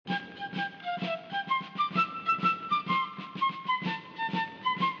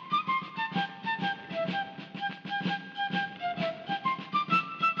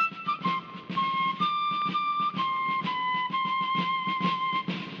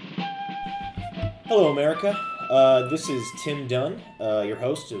Hello, America. This is Tim Dunn, your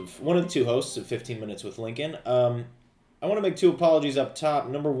host of one of the two hosts of 15 Minutes with Lincoln. I want to make two apologies up top.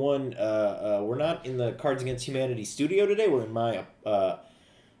 Number one, we're not in the Cards Against Humanity studio today. We're in my, I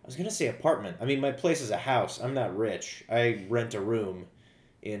was gonna say apartment. I mean, my place is a house. I'm not rich. I rent a room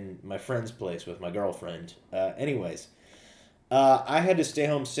in my friend's place with my girlfriend. Anyways, I had to stay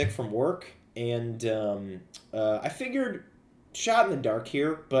home sick from work, and I figured shot in the dark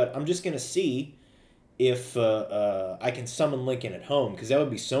here, but I'm just gonna see if I can summon Lincoln at home, because that would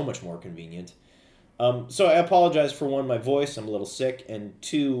be so much more convenient. So I apologize for one, my voice, I'm a little sick, and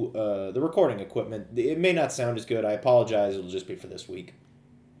two, the recording equipment. It may not sound as good. I apologize. It'll just be for this week.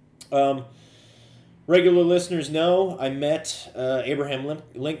 Regular listeners know I met Abraham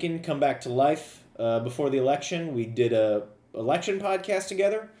Lincoln come back to life before the election. We did a election podcast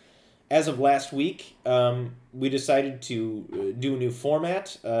together. As of last week, we decided to do a new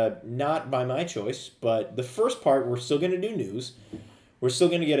format, not by my choice, but the first part, we're still going to do news. We're still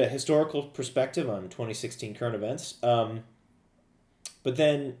going to get a historical perspective on 2016 current events. But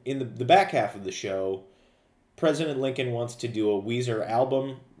then in the back half of the show, President Lincoln wants to do a Weezer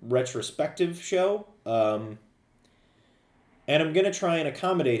album retrospective show. And I'm going to try and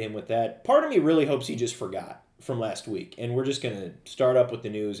accommodate him with that. Part of me really hopes he just forgot from last week, and we're just going to start up with the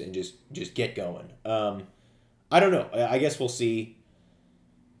news and just get going. I don't know. I guess we'll see.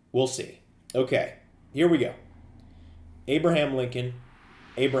 We'll see. Okay, here we go. Abraham Lincoln,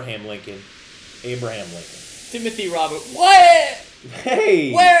 Abraham Lincoln, Abraham Lincoln. Timothy Robert. What?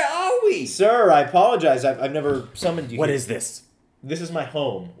 Hey! Where are we? Sir, I apologize. I've never summoned you What here. is this? This is my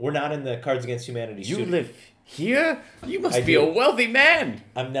home. We're not in the Cards Against Humanity You studio. live here? You must I be do. a wealthy man.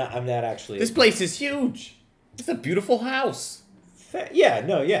 I'm not actually. This place is huge. It's a beautiful house.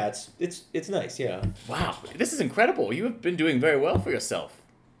 It's nice, yeah. Wow, this is incredible. You have been doing very well for yourself.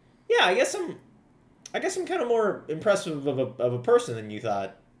 Yeah, I guess I'm kind of more impressive of a person than you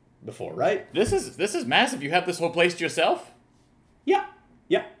thought before, right? This is massive. You have this whole place to yourself? Yeah.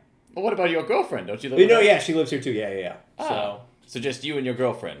 But what about your girlfriend? Don't you live with No, her? yeah, she lives here too. Yeah. Ah, so just you and your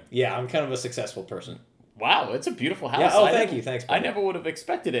girlfriend. Yeah, I'm kind of a successful person. Wow, it's a beautiful house. Yeah, thank you. Thanks, I buddy. never would have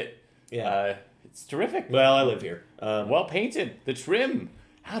expected it. Yeah. It's terrific. Well, I live here. Well painted. The trim.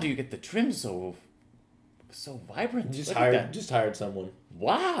 How do you get the trim so vibrant? Just Look at that. hired someone.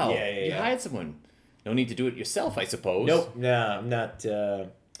 Wow. Yeah. You hired someone. No need to do it yourself, I suppose. Nope. Nah, I'm not.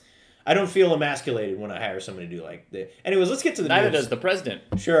 I don't feel emasculated when I hire somebody to do like. Anyways, let's get to the Neither news. does the president.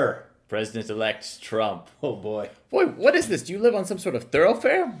 Sure. President-elect Trump. Oh boy. Boy, what is this? Do you live on some sort of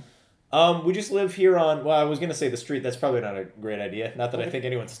thoroughfare? We just live here on. Well, I was gonna say the street. That's probably not a great idea. Not that I think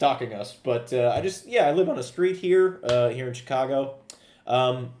anyone's stalking us, but I live on a street here, here in Chicago.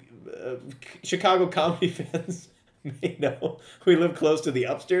 Chicago comedy fans may know we live close to the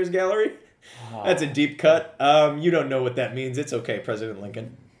upstairs gallery. Oh. That's a deep cut. You don't know what that means. It's okay, President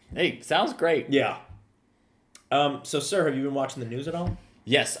Lincoln. Hey, sounds great. Yeah. So, sir, have you been watching the news at all?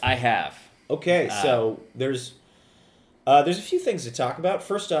 Yes, I have. Okay, so there's a few things to talk about.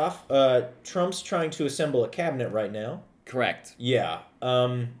 First off, Trump's trying to assemble a cabinet right now. Correct. Yeah.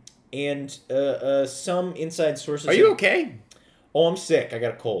 And some inside sources. Are you okay? Oh, I'm sick. I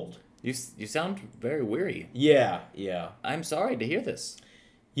got a cold. You sound very weary. Yeah. I'm sorry to hear this.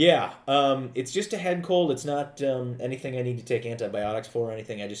 Yeah. It's just a head cold. It's not anything I need to take antibiotics for or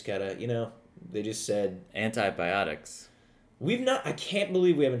anything. I just gotta, they just said Antibiotics. I can't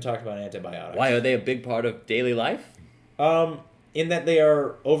believe we haven't talked about antibiotics. Why, are they a big part of daily life? In that they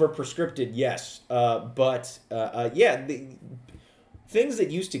are overprescripted, yes. But the things that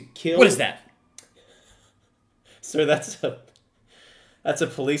used to kill. What is that? Sir, that's a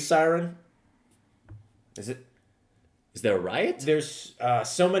police siren. Is there a riot? There's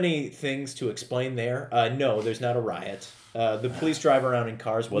so many things to explain there. No, there's not a riot. The police drive around in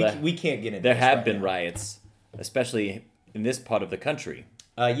cars. Well, we can't get into There this have right been now. riots, especially in this part of the country.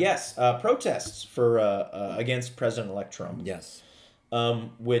 Yes, protests for against President-elect Trump. Yes.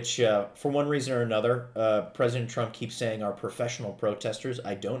 Which, for one reason or another, President Trump keeps saying are professional protesters.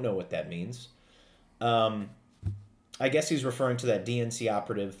 I don't know what that means. I guess he's referring to that DNC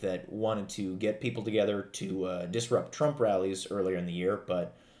operative that wanted to get people together to disrupt Trump rallies earlier in the year,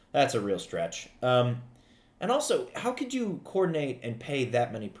 but that's a real stretch. And also, how could you coordinate and pay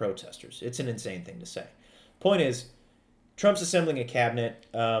that many protesters? It's an insane thing to say. Point is, Trump's assembling a cabinet.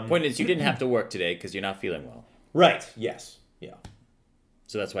 Point is, you didn't have to work today because you're not feeling well. Right, yes. Yeah.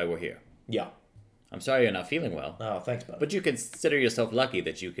 So that's why we're here. Yeah. I'm sorry you're not feeling well. Oh, thanks, bud. But you consider yourself lucky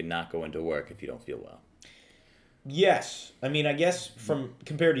that you can not go into work if you don't feel well. Yes. I mean, I guess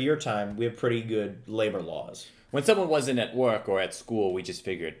compared to your time, we have pretty good labor laws. When someone wasn't at work or at school, we just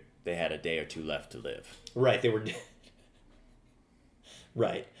figured they had a day or two left to live. Right, they were dead.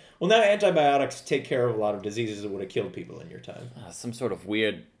 Right. Well, now antibiotics take care of a lot of diseases that would have killed people in your time. Some sort of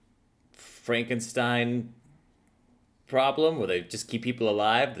weird Frankenstein problem where they just keep people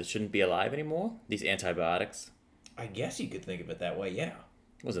alive that shouldn't be alive anymore. These antibiotics. I guess you could think of it that way, yeah.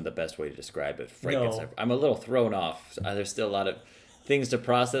 Wasn't the best way to describe it. Frankenstein. No. I'm a little thrown off. There's still a lot of things to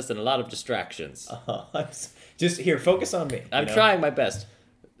process and a lot of distractions. Just here, focus on me. I'm trying my best.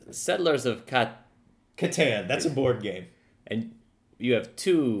 Settlers of Catan, that's a board game. And you have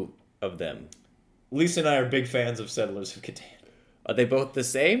two of them. Lisa and I are big fans of Settlers of Catan. Are they both the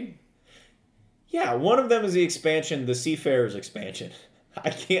same? Yeah, one of them is the expansion, the Seafarers expansion. I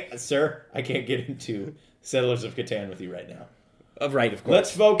can't get into Settlers of Catan with you right now. Right, of course.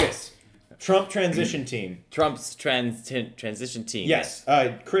 Let's focus. Trump transition team. Trump's transition team. Yes,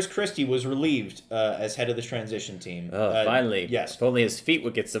 Chris Christie was relieved as head of the transition team. Finally. Yes. If only his feet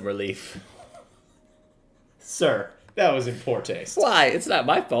would get some relief. Sir, that was in poor taste. Why? It's not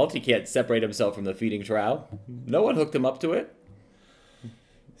my fault he can't separate himself from the feeding trough. No one hooked him up to it.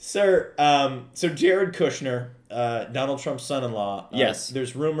 Sir, so Jared Kushner, Donald Trump's son-in-law, yes,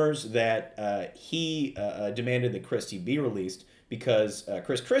 there's rumors that he demanded that Christie be released because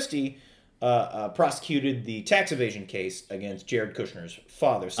Chris Christie prosecuted the tax evasion case against Jared Kushner's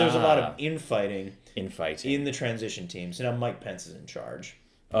father. So there's a lot of infighting in the transition team. So now Mike Pence is in charge.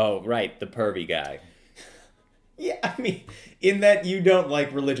 Oh, right, the pervy guy. Yeah, I mean, in that you don't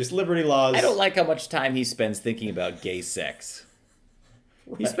like religious liberty laws. I don't like how much time he spends thinking about gay sex.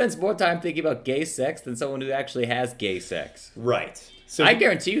 Right. He spends more time thinking about gay sex than someone who actually has gay sex. Right. So I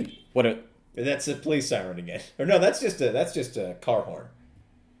guarantee you, that's a police siren again. Or no, that's just a car horn.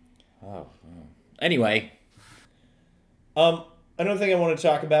 Oh. Anyway, another thing I want to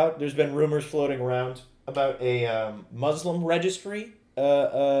talk about. There's been rumors floating around about a Muslim registry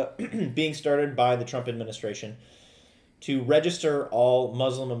being started by the Trump administration to register all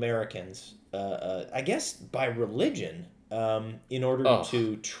Muslim Americans, I guess by religion, in order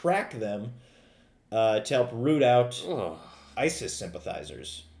to track them to help root out ISIS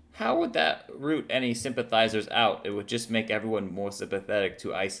sympathizers. How would that root any sympathizers out? It would just make everyone more sympathetic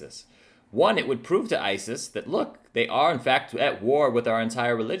to ISIS. One, it would prove to ISIS that, look, they are in fact at war with our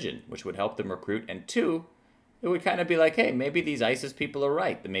entire religion, which would help them recruit. And two, it would kind of be like, hey, maybe these ISIS people are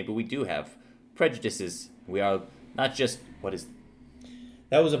right. That maybe we do have prejudices. We are not just,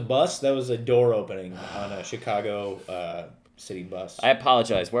 That was a bus. That was a door opening on a Chicago city bus. I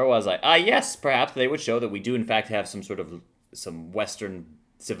apologize. Where was I? Yes, perhaps they would show that we do in fact have some Western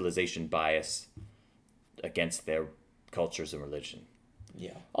civilization bias against their cultures and religion.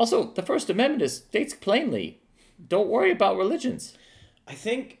 Yeah. Also, the First Amendment states plainly, don't worry about religions. I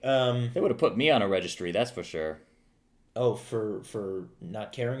think they would have put me on a registry, that's for sure. Oh, for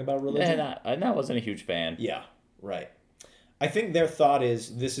not caring about religion? I wasn't a huge fan. Yeah, right. I think their thought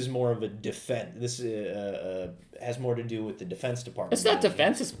is this is more of a defense. This has more to do with the Defense Department. It's not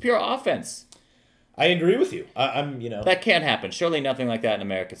defense, it's pure offense. I agree with you. I'm. That can't happen. Surely nothing like that in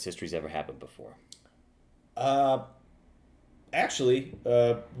America's history's ever happened before. Actually,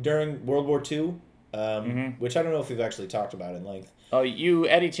 during World War II, which I don't know if we've actually talked about in length. Oh,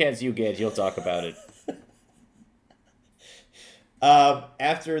 any chance you get, you'll talk about it.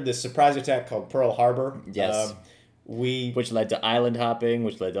 After the surprise attack called Pearl Harbor. Yes. Which led to island hopping,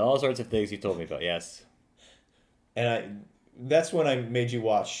 which led to all sorts of things you told me about, yes. And that's when I made you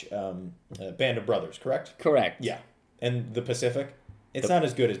watch Band of Brothers, correct? Correct. Yeah. And The Pacific? It's not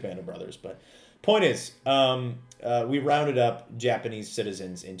as good as Band of Brothers, but point is, we rounded up Japanese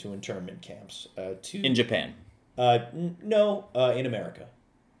citizens into internment camps. In Japan? No, in America.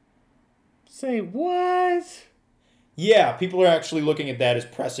 Say what? Yeah, people are actually looking at that as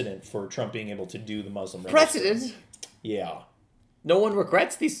precedent for Trump being able to do the Muslim registry. Precedent? Yeah. No one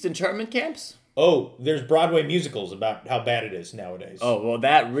regrets these internment camps? Oh, there's Broadway musicals about how bad it is nowadays. Oh, well,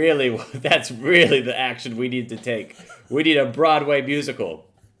 that's really the action we need to take. We need a Broadway musical.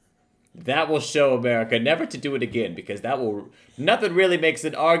 That will show America never to do it again, because nothing really makes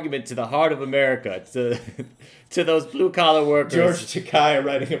an argument to the heart of America, to those blue-collar workers. George Takei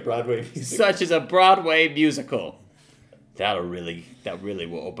writing a Broadway musical. Such as a Broadway musical. That really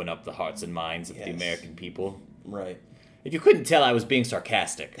will open up the hearts and minds of the American people. Right. If you couldn't tell, I was being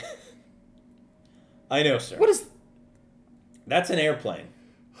sarcastic. I know, sir. What is... That's an airplane.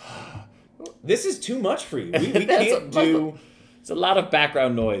 This is too much for you. We can't do... It's a lot of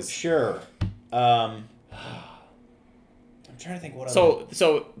background noise. Sure. I'm trying to think what other...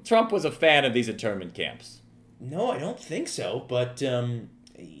 So Trump was a fan of these internment camps? No, I don't think so, but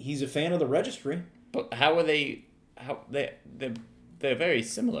he's a fan of the registry. But how are they... they're very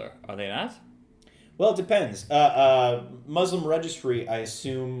similar, are they not? Well, it depends. Muslim registry, I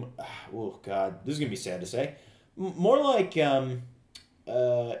assume. Oh God, this is gonna be sad to say. More like in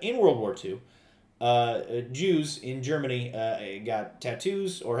World War II, Jews in Germany got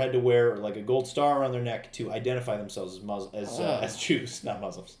tattoos or had to wear like a gold star around their neck to identify themselves as Jews, not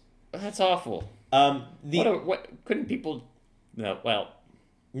Muslims. That's awful. What couldn't people? No, well,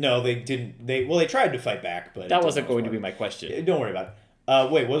 no, they didn't. They tried to fight back, but that wasn't going to be my question. Don't worry about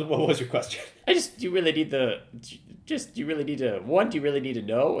it. Wait, what was your question? Do you really need do you really need to, one, do you really need to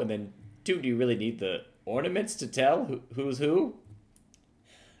know? And then two, do you really need the ornaments to tell who's who?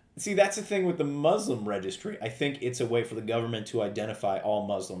 See, that's the thing with the Muslim registry. I think it's a way for the government to identify all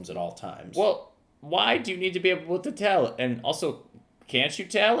Muslims at all times. Well, why do you need to be able to tell? And also, can't you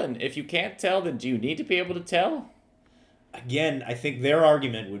tell? And if you can't tell, then do you need to be able to tell? Again, I think their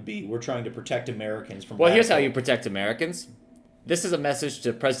argument would be we're trying to protect Americans from... Well, here's how you protect Americans. This is a message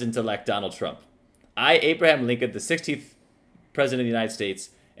to President-elect Donald Trump. I, Abraham Lincoln, the 16th President of the United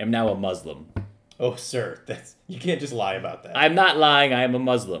States, am now a Muslim. Oh, sir, you can't just lie about that. I'm not lying, I am a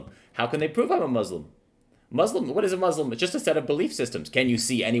Muslim. How can they prove I'm a Muslim? What is a Muslim? It's just a set of belief systems. Can you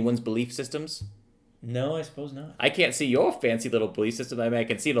see anyone's belief systems? No, I suppose not. I can't see your fancy little belief system. I mean, I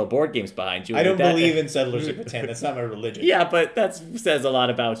can see little board games behind you. I don't believe in settlers of Catan. That's not my religion. Yeah, but that says a lot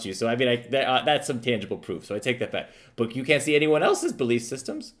about you. So, I mean, that's some tangible proof. So I take that back. But you can't see anyone else's belief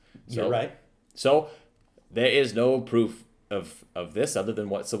systems. So, you're right. So there is no proof of this other than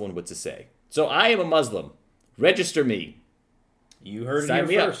what someone would to say. So I am a Muslim. Register me. You heard it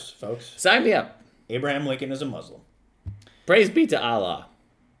here first, folks. Sign me up. Abraham Lincoln is a Muslim. Praise be to Allah.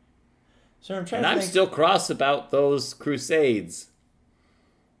 Sir, I'm still cross about those crusades.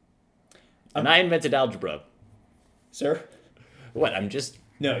 And I invented algebra. Sir? What? I'm just...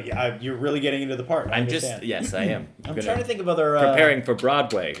 No, you're really getting into the part. Yes, I am. I'm trying to think of other... Preparing for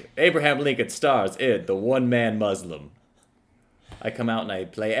Broadway. Abraham Lincoln stars in The One Man Muslim. I come out and I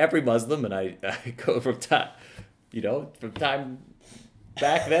play every Muslim, and I go from time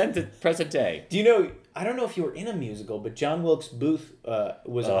back then to present day. Do you know... I don't know if you were in a musical, but John Wilkes Booth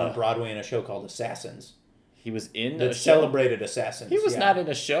was on Broadway in a show called Assassins. He was in a show? Celebrated Assassins. He was not in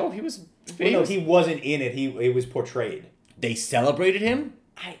a show. He was... he wasn't in it. He was portrayed. They celebrated him?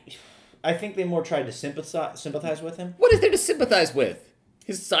 I think they more tried to sympathize with him. What is there to sympathize with?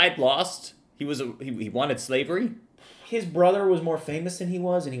 His side lost. He wanted slavery. His brother was more famous than he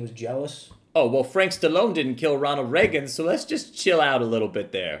was, and he was jealous. Oh, well, Frank Stallone didn't kill Ronald Reagan, so let's just chill out a little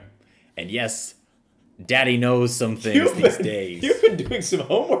bit there. And yes... Daddy knows some things these days. You've been doing some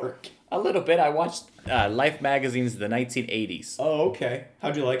homework. A little bit. I watched Life magazine's the 1980s. Oh, okay.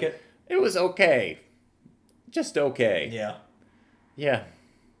 How'd you like it? It was okay. Just okay. Yeah. Yeah.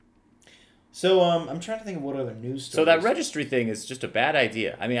 So, I'm trying to think of what other news stories. So that registry thing is just a bad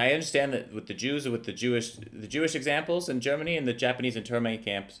idea. I mean, I understand that with the Jews and with the Jewish examples in Germany and the Japanese internment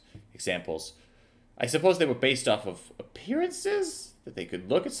camps examples, I suppose they were based off of appearances? That they could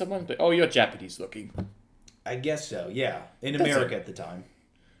look at someone and be, oh, you're Japanese looking. I guess so, yeah. In America at the time.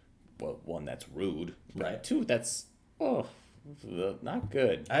 Well, one, that's rude. Right. Two, that's, not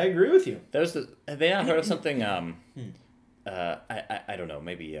good. I agree with you. Have they not heard of something, I don't know,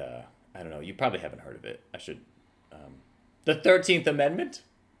 maybe, I don't know, you probably haven't heard of it. I should, the 13th Amendment?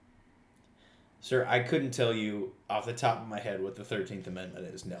 Sir, I couldn't tell you off the top of my head what the 13th Amendment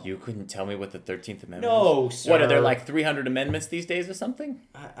is, no. You couldn't tell me what the 13th Amendment is? No, sir. What, are there like 300 amendments these days or something?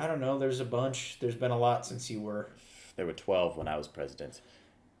 I don't know. There's a bunch. There's been a lot since you were... There were 12 when I was president.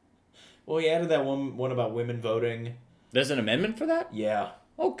 Well, he added that one about women voting. There's an amendment for that? Yeah.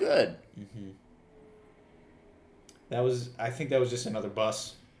 Oh, good. Mm-hmm. I think that was just another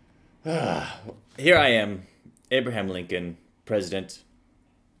bus. Here I am, Abraham Lincoln, president...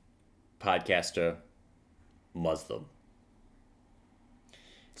 podcaster, Muslim.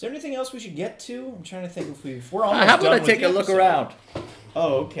 Is there anything else we should get to? I'm trying to think if we're almost How about done I with take the a look episode. around?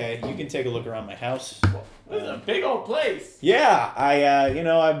 Oh, okay. You can take a look around my house. This is a big old place. Yeah,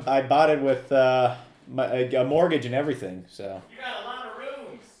 I bought it with a mortgage and everything. So. You got a lot of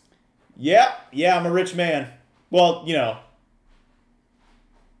rooms. Yeah, I'm a rich man. Well, Hey, can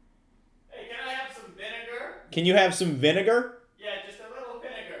I have some vinegar? Can you have some vinegar? Yeah, just a little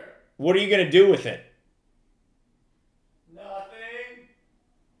vinegar. What are you gonna do with it? Nothing.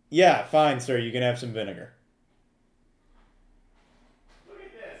 Yeah, fine, sir. You can have some vinegar. Look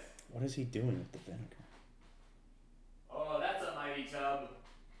at this. What is he doing with the vinegar? Oh, that's a mighty tub.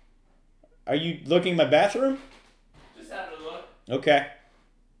 Are you looking in my bathroom? Just having a look. Okay.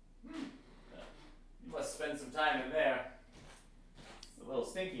 You must spend some time in there. It's a little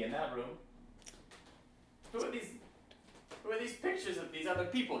stinky in that room. Who are Who are these pictures of these other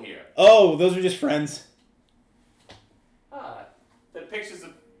people here? Oh, those are just friends. Ah, the pictures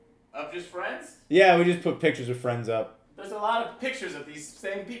of just friends? Yeah, we just put pictures of friends up. There's a lot of pictures of these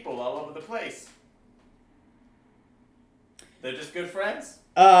same people all over the place. They're just good friends?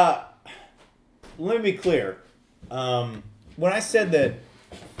 Let me be clear. When I said that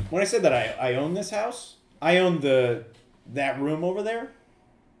I own this house, I own that room over there,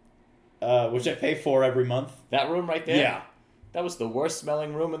 which I pay for every month. That room right there? Yeah. That was the worst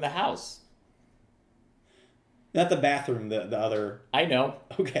smelling room in the house. Not the bathroom, the other. I know.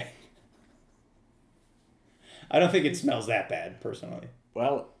 Okay. I don't think it smells that bad, personally.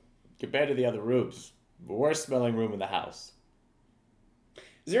 Well, compared to the other rooms, the worst smelling room in the house.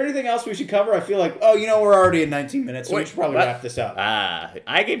 Is there anything else we should cover? I feel like, we're already at 19 minutes, so we should probably wrap this up.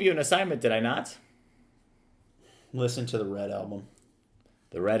 I gave you an assignment, did I not? Listen to the Red Album.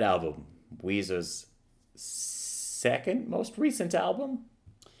 The Red Album, Weezer's second most recent album?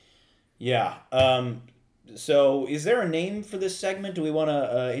 Yeah. So is there a name for this segment? Do we want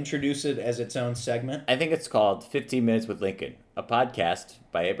to introduce it as its own segment? I think it's called 15 Minutes with Lincoln, a podcast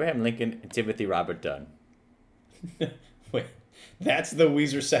by Abraham Lincoln and Timothy Robert Dunn. Wait, that's the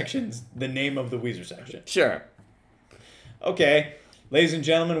Weezer section's, the name of the Weezer section. Sure. Okay. Ladies and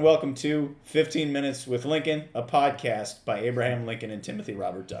gentlemen, welcome to 15 Minutes with Lincoln, a podcast by Abraham Lincoln and Timothy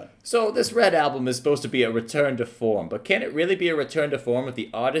Robert Dunn. So this Red Album is supposed to be a return to form, but can it really be a return to form if the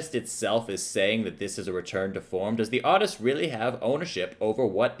artist itself is saying that this is a return to form? Does the artist really have ownership over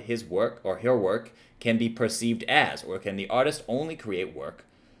what his work or her work can be perceived as? Or can the artist only create work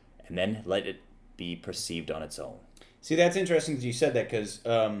and then let it be perceived on its own? See, that's interesting that you said that because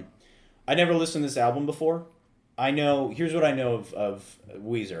I never listened to this album before. Here's what I know of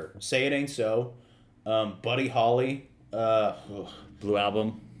Weezer. Say It Ain't So, Buddy Holly. Blue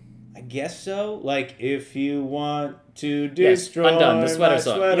Album. I guess so. Like, if you want to destroy Undone, the sweater my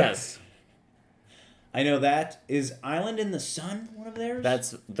song. sweater. Yes. I know that. Is Island in the Sun one of theirs?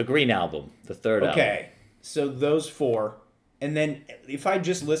 That's the Green Album, the third album. Okay, so those four. And then if I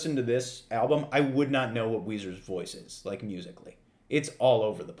just listened to this album, I would not know what Weezer's voice is, like musically. It's all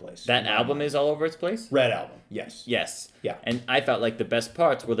over the place. That album is all over its place? Red Album, yes. Yes. Yeah. And I felt like the best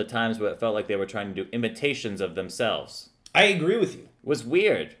parts were the times where it felt like they were trying to do imitations of themselves. I agree with you. It was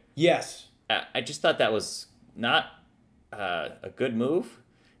weird. Yes. I just thought that was not a good move.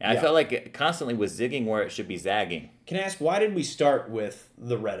 And Yeah. I felt like it constantly was zigging where it should be zagging. Can I ask, why did we start with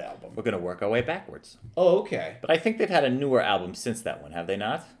the Red Album? We're going to work our way backwards. Oh, okay. But I think they've had a newer album since that one, have they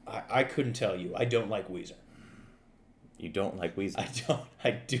not? I couldn't tell you. I don't like Weezer. You don't like Weezer?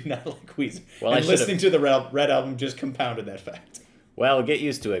 I do not like Weezer. Well, and listening to the Red Album just compounded that fact. Well, get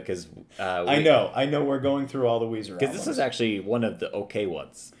used to it, because... I know we're going through all the Weezer albums. Because this is actually one of the okay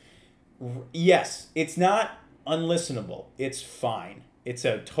ones. Yes, it's not unlistenable. It's fine. It's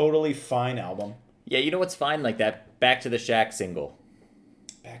a totally fine album. Yeah, you know what's fine? Like that Back to the Shack single.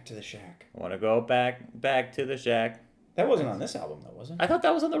 Back to the Shack. I want to go back to the shack. That wasn't on this album, though, was it? I thought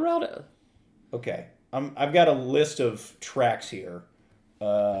that was on the road. Okay. I've got a list of tracks here.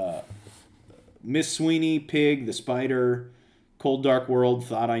 Miss Sweeney, Pig, The Spider, Cold Dark World,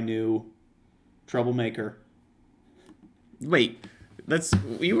 Thought I Knew, Troublemaker. Wait,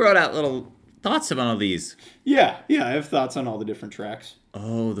 you wrote out little thoughts about all these. Yeah, I have thoughts on all the different tracks.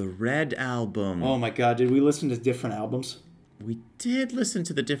 Oh, the Red Album. Oh my god, did we listen to different albums? We did listen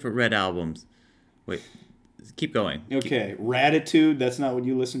to the different Red albums. Wait, keep going. Okay, Ratitude, that's not what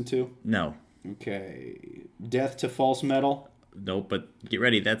you listened to? No. Okay, Death to False Metal. Nope, but get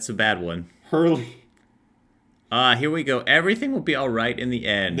ready, that's a bad one. Hurley. Here we go. Everything will be alright in the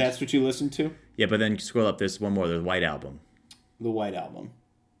end. That's what you listened to? Yeah, but then scroll up, there's one more, the White Album. The White Album.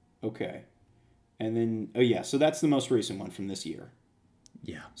 Okay. And then, so that's the most recent one from this year.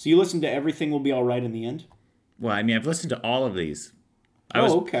 Yeah. So you listened to Everything Will Be Alright in the End? Well, I mean, I've listened to all of these.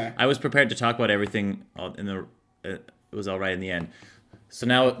 Okay. I was prepared to talk about everything it was all right in the end. So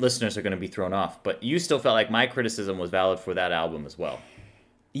now listeners are going to be thrown off. But you still felt like my criticism was valid for that album as well.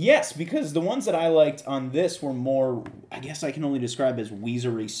 Yes, because the ones that I liked on this were more, I guess I can only describe as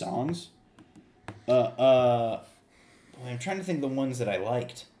Weezer-y songs. I'm trying to think of the ones that I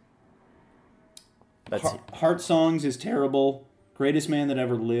liked. Heart Songs is terrible. Greatest Man That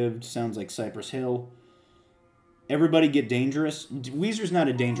Ever Lived sounds like Cypress Hill. Everybody Get Dangerous. Weezer's not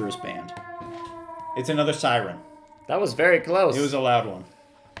a dangerous band. It's another siren. That was very close. It was a loud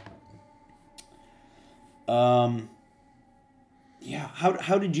one. Yeah.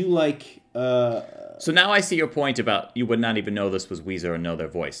 How did you like? So now I see your point about you would not even know this was Weezer or know their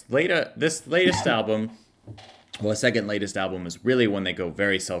voice. This latest album, well, second latest album is really when they go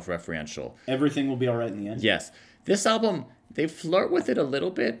very self-referential. Everything Will Be Alright in the End. Yes, this album They flirt with it a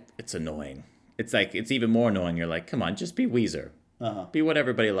little bit. It's annoying. It's like, it's even more annoying. You're like, come on, just be Weezer. Be what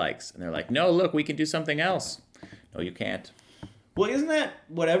everybody likes. And they're like, no, look, we can do something else. No, you can't. Well, isn't that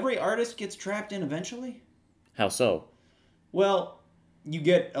what every artist gets trapped in eventually? How so? Well, you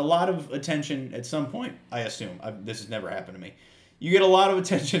get a lot of attention at some point, I assume. This has never happened to me. You get a lot of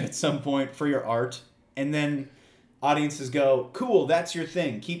attention at some point for your art, and then audiences go, cool, that's your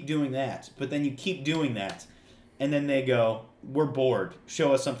thing, keep doing that. But then you keep doing that, and then they go, we're bored,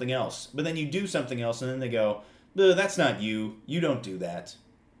 show us something else. But then you do something else, and then they go, that's not you, you don't do that.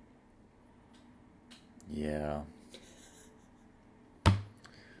 Yeah.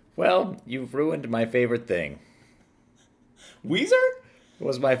 Well, you've ruined my favorite thing. Weezer? It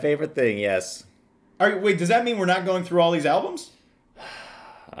was my favorite thing, yes. Wait, does that mean we're not going through all these albums?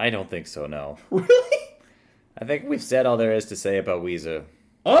 I don't think so, no. Really? I think we've said all there is to say about Weezer.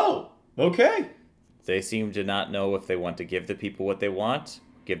 Oh, okay. They seem to not know if they want to give the people what they want,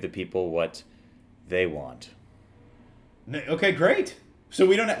 give the people what they want. Okay, great.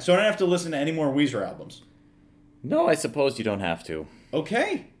 So I don't have to listen to any more Weezer albums. No, I suppose you don't have to.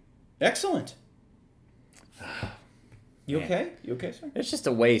 Okay. Excellent. You Man. okay? You okay, sir? It's just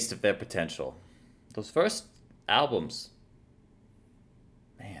a waste of their potential. Those first albums.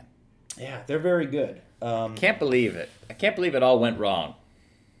 Man. Yeah, they're very good. Can't believe it. I can't believe it all went wrong.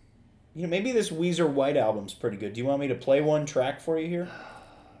 Maybe this Weezer White album's pretty good. Do you want me to play one track for you here?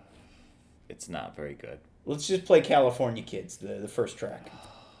 It's not very good. Let's just play California Kids, the first track.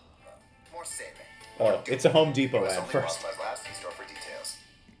 More saving. Oh, it's a Home Depot ad first. Labs in store for details.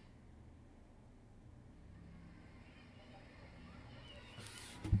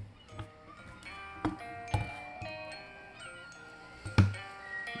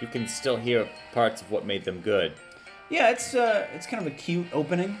 You can still hear parts of what made them good. Yeah, it's kind of a cute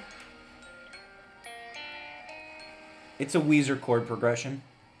opening. It's a Weezer chord progression.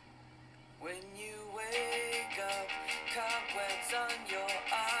 When you wake up, cobwebs on your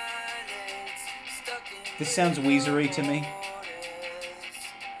eyelids, stuck in This sounds Weezery to me.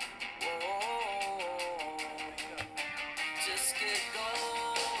 just get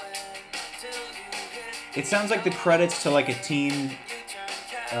going till you hit It sounds like the credits to like a teen,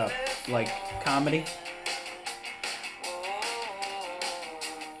 like comedy.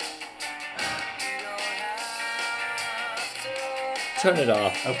 Turn it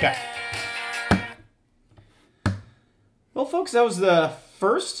off. Okay. Well, folks, that was the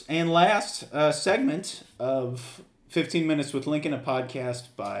first and last segment of 15 Minutes with Lincoln, a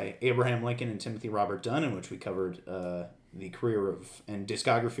podcast by Abraham Lincoln and Timothy Robert Dunn, in which we covered the career and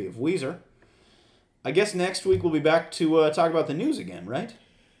discography of Weezer. I guess next week we'll be back to talk about the news again, right?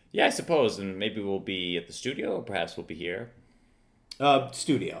 Yeah, I suppose. And maybe we'll be at the studio, or perhaps we'll be here.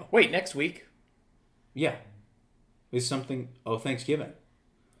 Studio. Wait, next week? Yeah. Is something... Oh, Thanksgiving.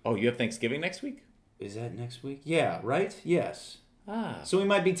 Oh, you have Thanksgiving next week? Is that next week? Yeah, right? Yes. Ah. So we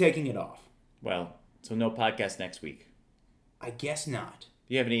might be taking it off. Well, so no podcast next week. I guess not.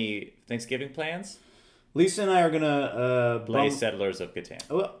 Do you have any Thanksgiving plans? Lisa and I are going to... Play Settlers of Catan.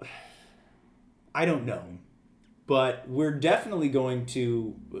 Well, I don't know. But we're definitely going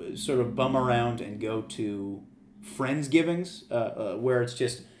to sort of bum around and go to Friendsgivings, where it's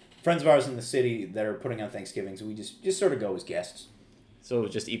just friends of ours in the city that are putting on Thanksgivings. We just sort of go as guests. So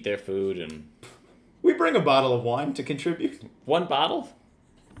just eat their food and... We bring a bottle of wine to contribute. One bottle?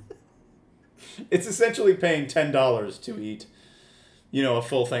 It's essentially paying $10 to eat, a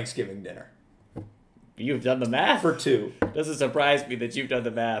full Thanksgiving dinner. You've done the math? For two. Doesn't surprise me that you've done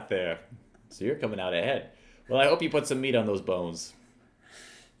the math there. So you're coming out ahead. Well, I hope you put some meat on those bones.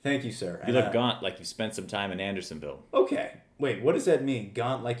 Thank you, sir. You look gaunt like you spent some time in Andersonville. Okay. Wait, what does that mean?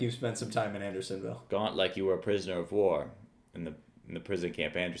 Gaunt like you've spent some time in Andersonville? Gaunt like you were a prisoner of war in the prison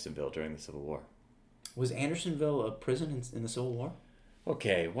camp Andersonville during the Civil War. Was Andersonville a prison in the Civil War?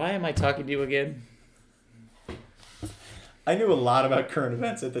 Okay, why am I talking to you again? I knew a lot about current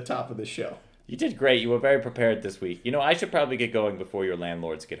events at the top of the show. You did great. You were very prepared this week. I should probably get going before your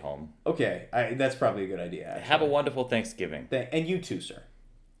landlords get home. Okay, that's probably a good idea. Actually. Have a wonderful Thanksgiving. And you too, sir.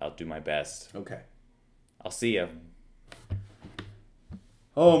 I'll do my best. Okay. I'll see you.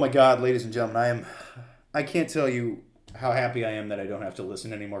 Oh my God, ladies and gentlemen, I can't tell you how happy I am that I don't have to listen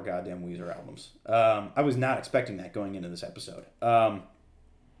to any more goddamn Weezer albums. I was not expecting that going into this episode.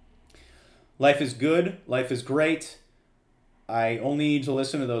 Life is good. Life is great. I only need to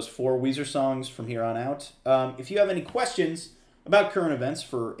listen to those 4 Weezer songs from here on out. If you have any questions about current events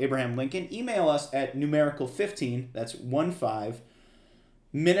for Abraham Lincoln, email us at numerical15, that's 15,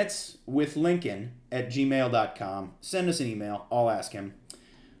 minuteswithlincoln@gmail.com. Send us an email. I'll ask him.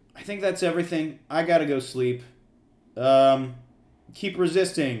 I think that's everything. I gotta go sleep. Keep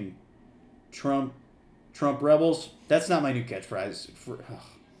resisting, Trump rebels. That's not my new catchphrase.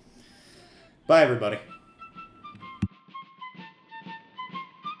 Bye, everybody.